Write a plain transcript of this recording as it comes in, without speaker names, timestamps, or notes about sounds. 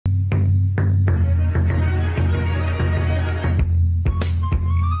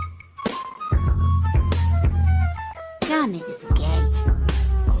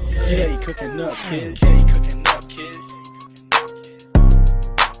up, kid? Cooking up, kid.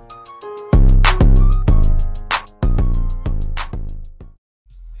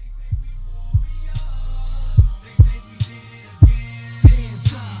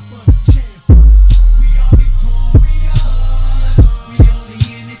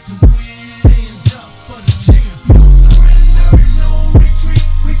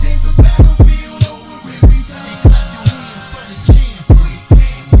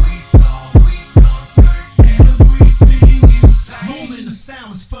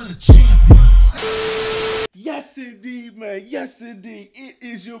 Yes indeed, man. Yes indeed. It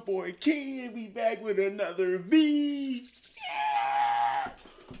is your boy King, and we back with another V. Yeah!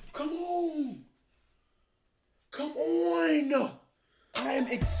 Come on. Come on. I am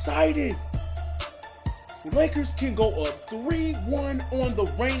excited. Lakers can go up 3-1 on the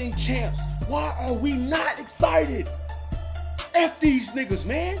reigning champs. Why are we not excited? F these niggas,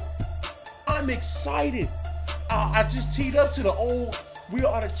 man. I'm excited. I just teed up to the old "We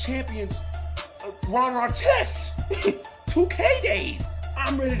Are the Champions" Ron Artest 2K days.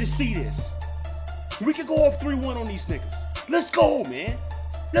 I'm ready to see this. We can go up 3-1 on these niggas. Let's go, man.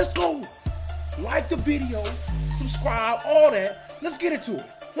 Let's go. Like the video, subscribe, all that. Let's get into it.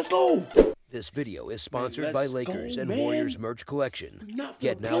 Let's go. This video is sponsored by Lakers and Warriors merch collection.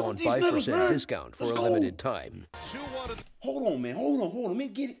 Get now on 5% discount for a limited time. Hold on, man. Hold on. Let me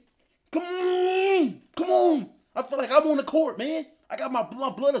get it. Come on. I feel like I'm on the court, man. I got my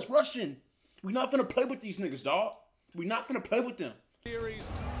blood is rushing. We not finna play with these niggas, dog. We not finna play with them.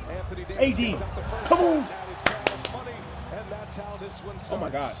 AD, come on. Oh my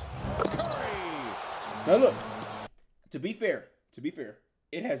God. Now look, to be fair,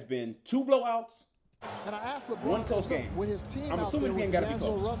 it has been 2 blowouts. And I asked LeBron, one close game. with his team I'm assuming this game got to be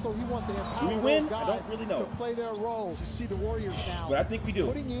close. Russell, he wants to do we win? I don't really know. To play their role. You see the Warriors now. But I think we do.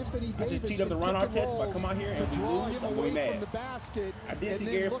 I just teed up the Ron Artest. If I come out here and we lose, I'm going to be mad. I did see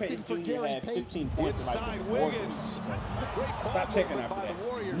Gary Payton Jr. had 15 points in like the Warriors. Stop checking after that.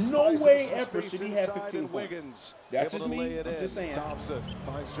 No way ever should he have 15 points. That's just me. I'm just saying.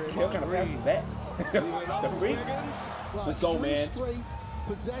 What kind of pass is that? The freak? Let's go, man.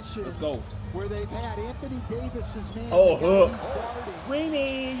 Let's go. Where they've had Anthony Davis's man. Oh, hook.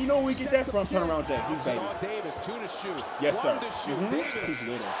 Greeny, you know where we get that from? Turn around, Jack. He's baby. Davis, 2 to shoot. Yes, sir. He's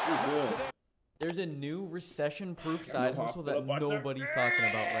little. He's good. There's a new recession-proof side hustle that nobody's talking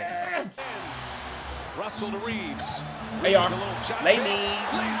about right now. Russell to Reeves. AR, lay me.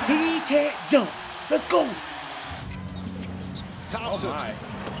 He can't jump. Let's go. Thompson. Oh my.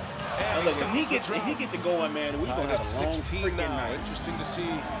 Now look, if he get to going, man, we're gonna have a long freaking night. Interesting to see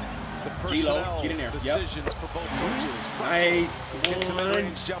the personnel get in there. decisions for both coaches. Nice. Gets a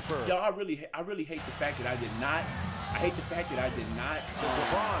mid-range jumper. Y'all, I really hate the fact that I did not. Since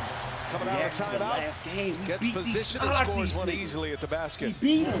LeBron coming out of timeout, last game, we gets beat position these and scores niggas one easily at the basket. We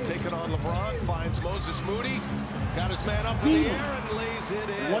beat him. Taking on LeBron, finds Moses Moody, got his man up in the air and lays it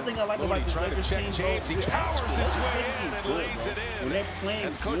in. One thing I like about this trying to Lakers check team, James, he powers his way in and lays it in. When they're playing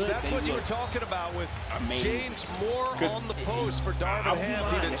and coach, good, that's what you were talking about with James Moore on the post for Darvin Ham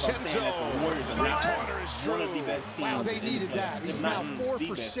to the Warriors are not one of the best teams. Wow, they needed that. He's now 4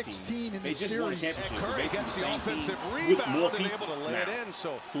 for 16 in the series. And Curry gets the offensive rebound and able to lay it in.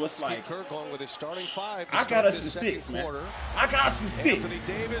 So it's like Kerr going with his starting 5. I got us some 6, man. I got some 6. Anthony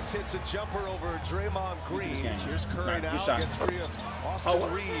Davis hits a jumper over Draymond Green. Here's Curry now. Shot. Gets free of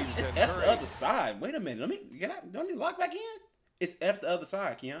Austin Reeves. It's and F Curry. the other side. Wait a minute. Don't he lock back in? It's F the other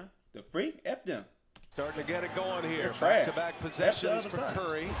side, Keon. The freak? F them. Starting to get it going here. Trash. Back-to-back possessions for side.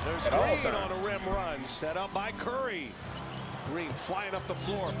 Curry. There's Green on a rim run. Set up by Curry. Green flying up the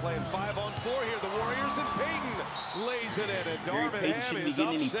floor, playing 5-on-4 here. The Warriors and Payton lays it in. And Darvin Payton shouldn't be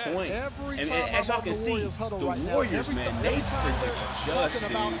getting upset. any points. Every And time as y'all can see, the Warriors, man, they just,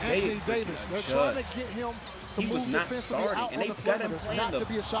 about Anthony Davis. They're trying to get him to he was move not defensively starting, out and on they the got him perimeter, playing not the. to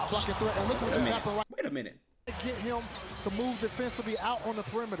be a shot blocking threat. And look what just happened right. Wait a minute. Get him to move defensively out on the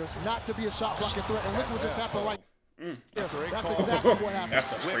perimeter, not to be a shot blocking threat. And look what just happened right. That's exactly what happened.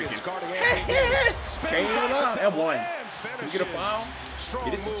 That's a freaking guarding Anthony Davis. Came up and won. Can we get a foul? Strong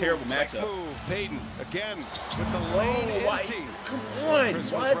It is a terrible matchup. Payton again with the lane empty. Come on.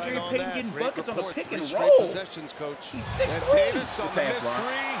 Chris Why is right Gary on Payton that. getting Great buckets on the report. pick and 3 straight roll? possessions, coach. He's 6'3". And Davis Good on the pass, missed Ron. 3.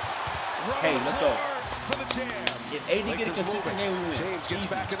 Hey, let's go. For the jam. If AD get a Lakers consistent moving. game, we win. James gets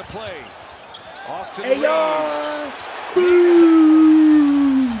Easy. back into play. Austin Hey, Reeves. y'all.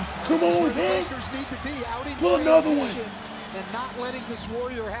 Come on, man. Lakers need to be out in Pull another one. transition and not letting this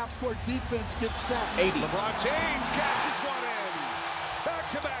Warrior half-court defense get set. AD. LeBron James catches one in.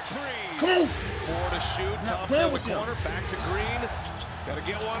 Back-to-back threes. Come on. 4 to shoot. Not Thompson playing in the with them. corner. Back to Green. Gotta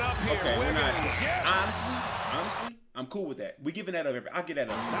get one up here. Okay, we're not. Yes. Honestly, I'm cool with that. We giving that up. I'll get that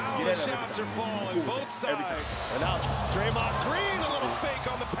up. Now the shots are falling both sides. And now Draymond Green, a little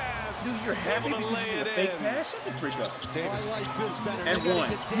fake on the pass. Dude, you're happy because you did a fake pass? Shut the freak up. Davis. I like this better. And one.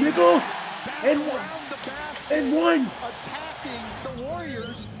 Nigga. And one. And one. Attacking the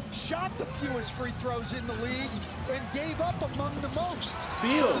Warriors, shot the fewest free throws in the league, and gave up among the most.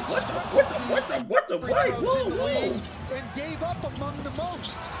 Still, what the whoa. And gave up among the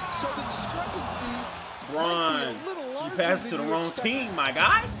most. So the discrepancy. Bron, you passed to the wrong team, my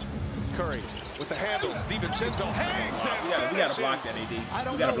guy. Curry with the handles. DiVincenzo hangs and we gotta block that, AD. I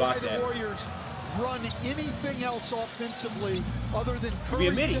don't know why the Warriors run anything else offensively other than Curry.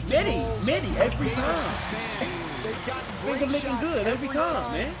 Midi every time. They're looking good every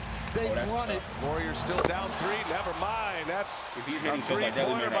time, man. They run it. Warriors still down 3. Never mind. That's if he's hitting a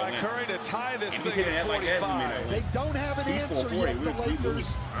three-pointer by Curry to tie this thing at 45. They don't have an answer yet, the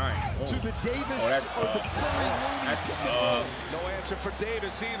Lakers, to the Davis or the Curry. No answer for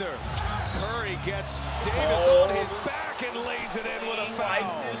Davis either. Curry gets Davis on his back and lays it in with a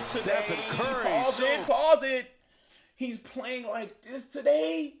foul. Stephen Curry. Pause it. He's playing like this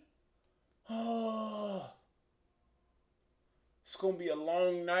today. Oh. It's going to be a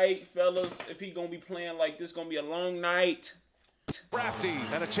long night, fellas. If he's going to be playing like this, it's going to be a long night. Crafty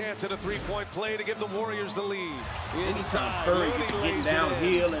and a chance at a three-point play to give the Warriors the lead. Anytime Curry gets getting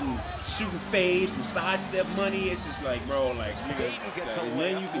downhill and shooting fades and sidestep money, it's just like, bro, like, nigga,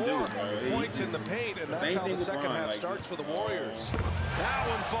 nothing you can do, bro. Points in the paint, and that's how the second half starts for the Warriors. That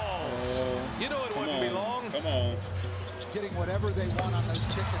one falls. You know it wouldn't be long. Come on. Getting whatever they want on those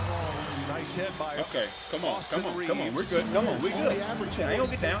pick and rolls. Nice hit by come on, we're good. Come on, we're good. I ain't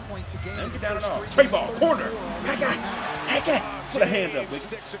gonna get down. I ain't get down at all. Trey ball, corner. I got. Put a hand up, Wiggins.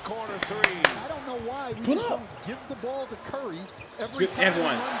 Sticks a corner 3. I don't know why we just don't give the ball to Curry every time we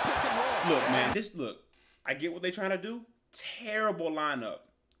run pick and roll. Look, man, I get what they're trying to do. Terrible lineup.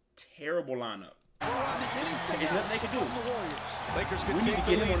 There's nothing they can do. Lakers we need to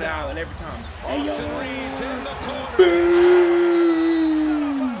get him on the island every time. Austin Reeves in the corner. Boom! Set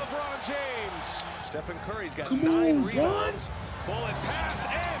up by LeBron James. Stephen Curry's got 9 rebounds. Bullet pass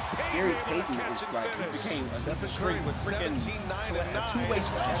and Gary Payton is like, he became a straight freaking two-way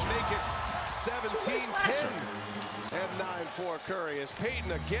slasher. Make it 17-10 and 9 for Curry as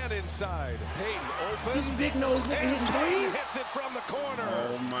Payton again inside. Payton open. This big nose nigga hitting threes. Hits it from the corner.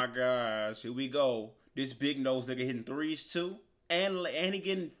 Oh my gosh, here we go. This big nose nigga hitting threes too, and he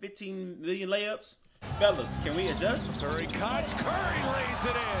getting 15 million layups. Fellas, can we adjust? Curry cuts. Curry lays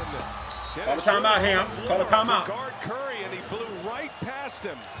it in. Call a timeout, Ham. Call a timeout. Guard Curry, and he blew right past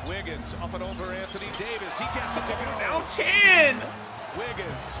him. Wiggins up and over Anthony Davis. He gets it to go. Down 10.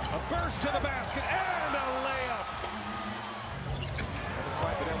 Wiggins, a burst to the basket and a layup. Haven't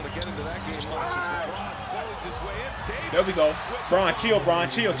quite been able to get into that game much as LeBron builds his way in. Davis, there we go. Bron, chill.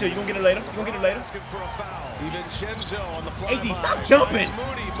 You gonna get it later. Asking for a foul. DiVincenzo on the fly. AD, stop jumping.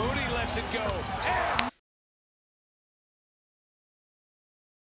 Moody lets it go. And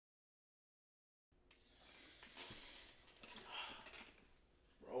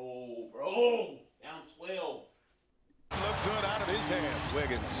Bro, down 12. Look good out of his hand.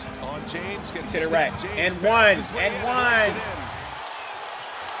 Wiggins on James. To the rack. And one.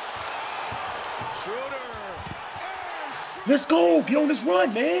 Schroeder. Let's go. Get on this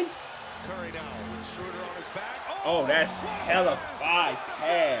run, man. Curry now. Schroeder on his back. Oh, that's hella five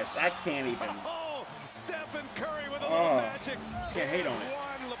pass. I can't even. Oh, Stephen Curry with a little magic. Can't hate on it.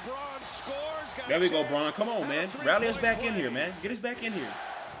 LeBron scores. There we go, Bron. Come on, man. Rally us back in here, man. Get us back in here.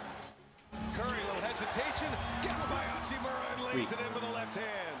 Curry, little hesitation, gets by Hachimura and lays it in with the left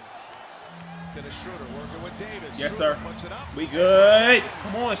hand. Dennis Schroeder working with Davis. Yes, Schroeder sir. puts it up. We good.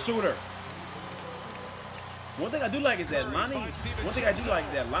 Come on, shooter. One thing I do like is that Lonnie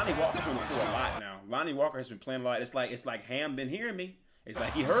Walker's on the floor a lot now. Lonnie Walker has been playing a lot. It's like Ham been hearing me. It's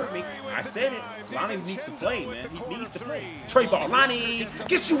like he heard me. I said it. Lonnie needs to play, man. He needs to play. Trey ball. Lonnie,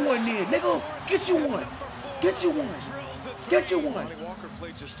 get you one there, nigga. Get you one.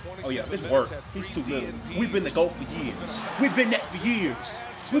 Oh, yeah, this work. He's too little. We've been the GOAT for years. We've been that for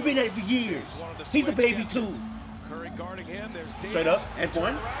years. He's a baby, too. Straight up. And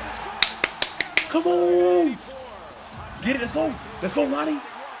one. Come on. Get it. Let's go, Lonnie.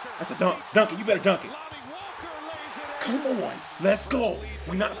 That's a dunk. Dunk it. You better dunk it. Come on. Let's go.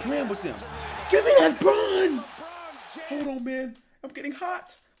 We're not playing with them. Give me that Bron. Hold on, man. I'm getting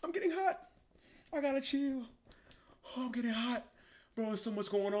hot. I gotta chill. Oh, I'm getting hot. Bro, there's so much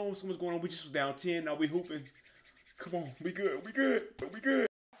going on. We just was down 10. Now we hooping. Come on. We good. With the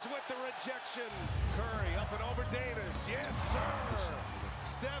rejection. Curry up and over Davis. Yes, sir.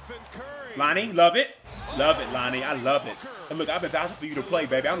 Stephen Curry. Lonnie, love it. Love it, Lonnie. I love it. And look, I've been vouching for you to play,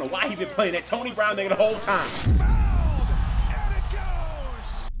 baby. I don't know why he's been playing that Tony Brown nigga the whole time. Fouled, and it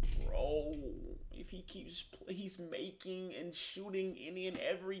goes. Bro, if he keeps, he's making and shooting any and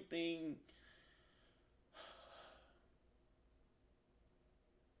everything.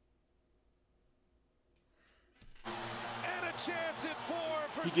 And a chance at 4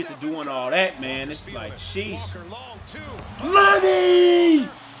 for He get to Stephen doing Curry. all that, man. It's like, sheesh. Walker long, too. Lonnie!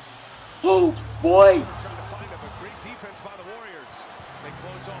 Oh, boy! Trying to find him, but great defense by the Warriors. They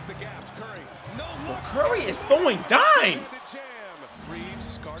close off the gaps. Curry, no look. Curry is throwing dimes. Jam.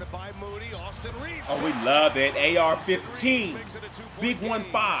 Reeves guarded by Moody. Austin Reeves. Oh, we love it. AR-15. Makes it a 2-point Big game.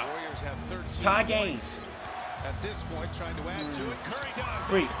 1-5. Warriors have 13 Tie points. game. At this point, trying to add to it. Curry does.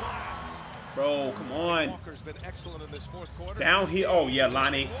 Free. Glass. Bro, come on. Walker's been excellent in this fourth quarter. Down here. Oh, yeah,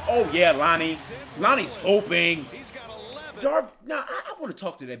 Lonnie. Oh, yeah, Lonnie. Lonnie's hoping. He's got 11. Now, I want to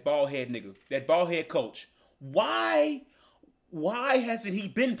talk to that bald head nigga, that bald head coach. Why hasn't he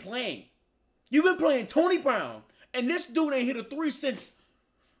been playing? You've been playing Tony Brown, and this dude ain't hit a 3 since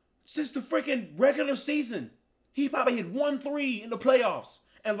the freaking regular season. He probably hit 1 3 in the playoffs,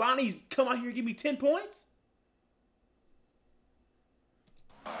 and Lonnie's come out here and give me 10 points?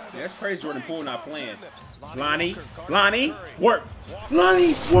 Yeah, that's crazy Jordan Poole not playing. Lonnie, work.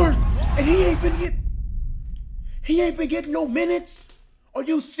 Lonnie, work. And he ain't been getting no minutes. Are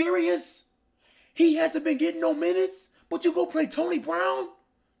you serious? He hasn't been getting no minutes, but you go play Tony Brown?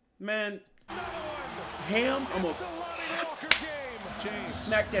 Man, Ham, I'm gonna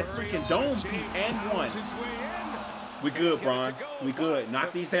smack that freaking dome piece and one. We good, Bron. We good.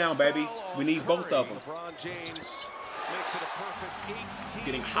 Knock these down, baby. We need both of them. LeBron James makes it a perfect 18.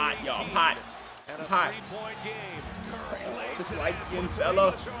 Getting hot, y'all. Hot. And a Hot. 3-point game. Curry lays This it light-skinned up.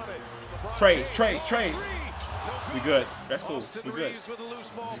 fella. LeBron Trace. James. We good. That's cool. Austin We good. Reeves with a loose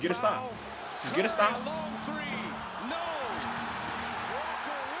ball Just get a foul. stop. Just get a stop. Curry, a long three. No.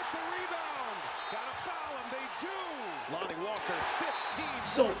 Walker with the rebound. Gotta foul him. They do. Lonnie Walker, 15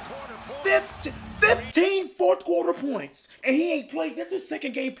 So, fourth quarter points. 15 fourth quarter points. And he ain't played. That's his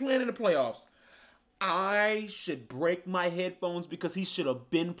second game playing in the playoffs. I should break my headphones because he should have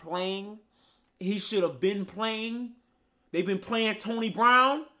been playing. He should have been playing. They've been playing Tony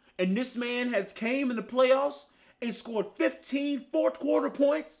Brown. And this man has came in the playoffs and scored 15 fourth quarter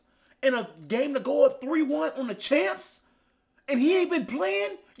points in a game to go up 3-1 on the champs. And he ain't been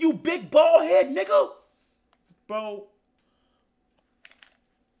playing? You big bald head nigga. Bro,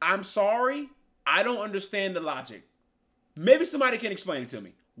 I'm sorry. I don't understand the logic. Maybe somebody can explain it to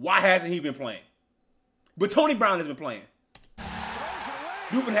me. Why hasn't he been playing? But Tony Brown has been playing.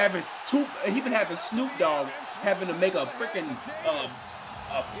 You've been having Snoop Dogg having to make a freaking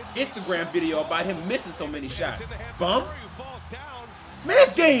Instagram video about him missing so many shots. Bum. Man,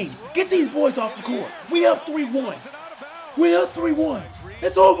 this game. Get these boys off the court. We up 3-1. We up 3-1.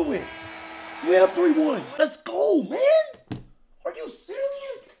 It's over with. We up 3-1. Let's go, man. Are you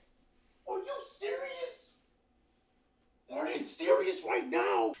serious? Are you serious? Are they serious right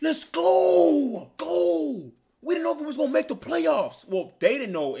now? Let's go. Go. We didn't know if we was going to make the playoffs. Well, they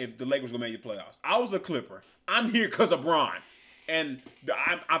didn't know if the Lakers were going to make the playoffs. I was a Clipper. I'm here because of Bron. And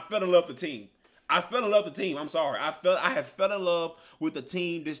I fell in love with the team. I fell in love with the team. I'm sorry. I have fell in love with the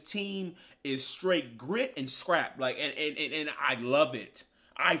team. This team is straight grit and scrap. Like, and I love it.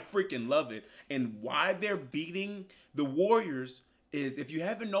 I freaking love it. And why they're beating the Warriors is, if you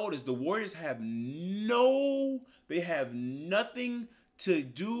haven't noticed, the Warriors have nothing to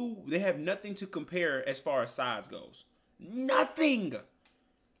do. They have nothing to compare as far as size goes. Nothing.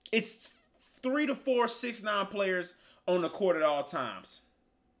 It's 3 to 4 6'9" players on the court at all times.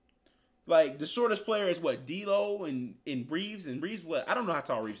 Like, the shortest player is what? D'Lo and Reeves. And Reeves, what? I don't know how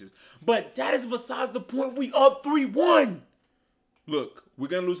tall Reeves is. But that is besides the point. We up 3-1. Look, we're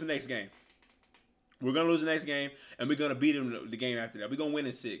going to lose the next game. We're going to lose the next game. And we're going to beat them the game after that. We're going to win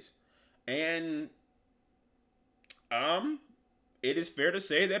in 6. And it is fair to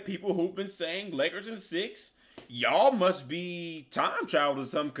say that people who've been saying Lakers in 6, y'all must be time travelers or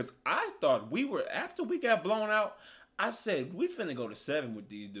something. Because I thought we were, after we got blown out, I said, we finna go to 7 with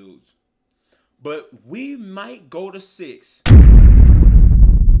these dudes. But we might go to 6.